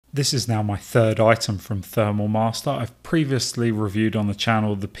This is now my third item from Thermal Master. I've previously reviewed on the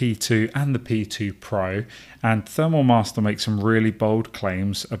channel the P2 and the P2 Pro, and Thermal Master makes some really bold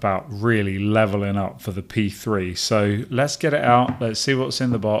claims about really leveling up for the P3. So let's get it out, let's see what's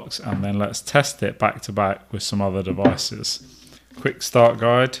in the box, and then let's test it back to back with some other devices. Quick start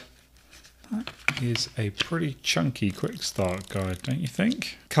guide. That is a pretty chunky quick start guide, don't you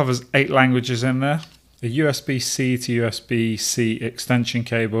think? Covers 8 languages in there. A USB-C to USB-C extension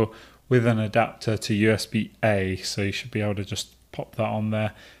cable with an adapter to USB-A, so you should be able to just pop that on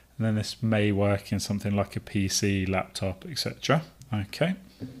there, and then this may work in something like a PC, laptop, etc. Okay.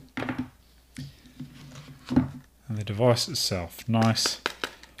 And the device itself, nice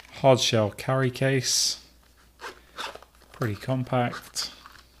hard shell carry case, pretty compact.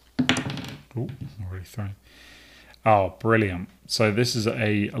 Oh, already thrown. Oh, brilliant. So this is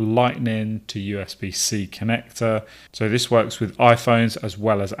a Lightning to USB-C connector. So this works with iPhones as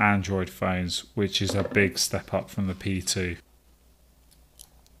well as Android phones, which is a big step up from the P2.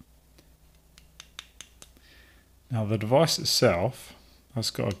 Now the device itself has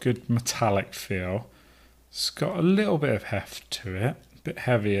got a good metallic feel. It's got a little bit of heft to it, a bit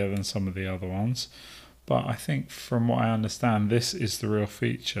heavier than some of the other ones. But I think from what I understand, this is the real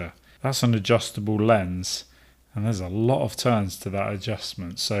feature. That's an adjustable lens. And there's a lot of turns to that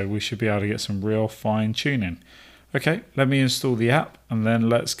adjustment, so we should be able to get some real fine tuning. Okay, let me install the app and then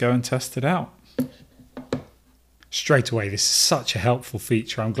let's go and test it out. Straight away, this is such a helpful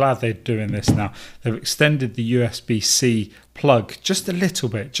feature. I'm glad they're doing this now. They've extended the USB-C plug just a little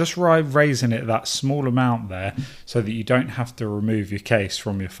bit, just raising it that small amount there so that you don't have to remove your case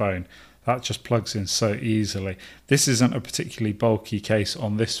from your phone. That just plugs in so easily. This isn't a particularly bulky case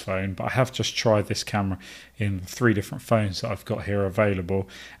on this phone, but I have just tried this camera in 3 different phones that I've got here available,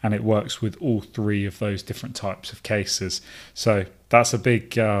 and it works with all 3 of those different types of cases. So that's a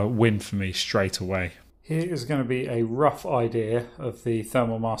big win for me straight away. Here is going to be a rough idea of the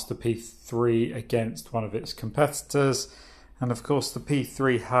Thermal Master P3 against one of its competitors. And of course the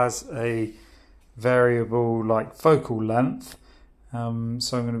P3 has a variable like focal length. So I'm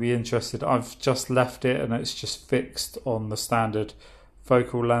going to be interested. I've just left it and it's just fixed on the standard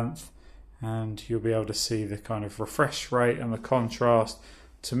focal length, and you'll be able to see the kind of refresh rate and the contrast.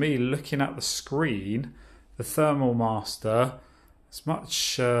 To me, looking at the screen, the Thermal Master is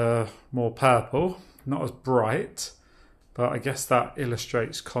much more purple, not as bright, but I guess that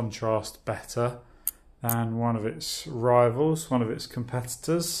illustrates contrast better than one of its rivals, one of its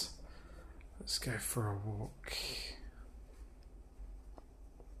competitors. Let's go for a walk.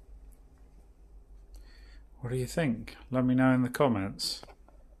 What do you think? Let me know in the comments.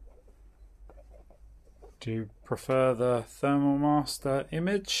 Do you prefer the Thermal Master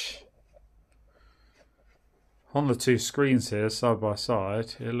image? On the 2 screens here, side by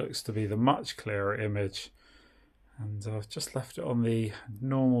side, it looks to be the much clearer image. And I've just left it on the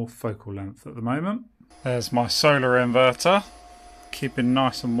normal focal length at the moment. There's my solar inverter, keeping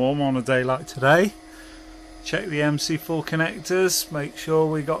nice and warm on a day like today. Check the MC4 connectors, make sure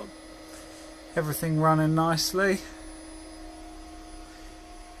we got everything running nicely.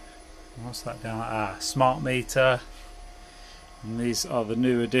 What's that down? Ah, smart meter. And these are the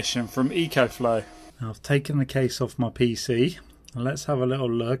new addition from EcoFlow. Now I've taken the case off my PC. And let's have a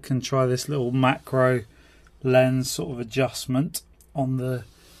little look and try this little macro lens sort of adjustment on the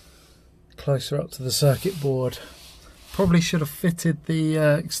closer up to the circuit board. Probably should have fitted the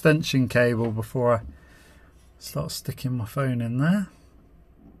extension cable before I start sticking my phone in there.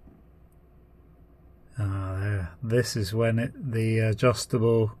 There. This is when the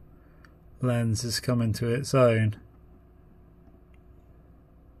adjustable lens is coming to its own.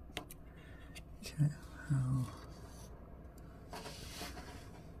 Okay.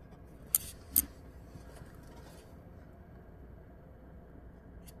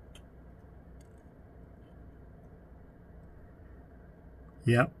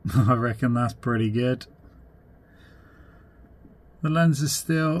 Yep, I reckon that's pretty good. The lens is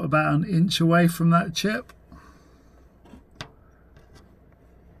still about an inch away from that chip.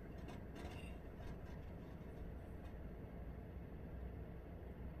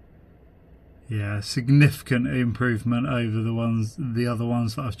 Yeah, significant improvement over the other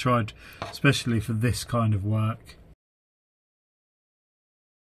ones that I've tried, especially for this kind of work.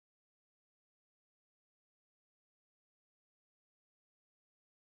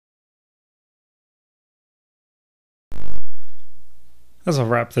 As I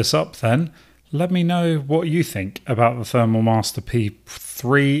wrap this up then, let me know what you think about the Thermal Master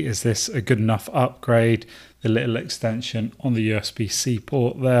P3. Is this a good enough upgrade? The little extension on the USB-C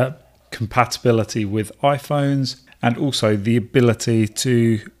port there, compatibility with iPhones, and also the ability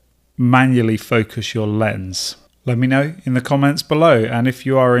to manually focus your lens? Let me know in the comments below, and if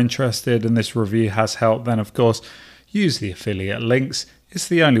you are interested and this review has helped, then of course use the affiliate links. It's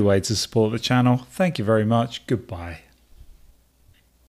the only way to support the channel. Thank you very much. Goodbye.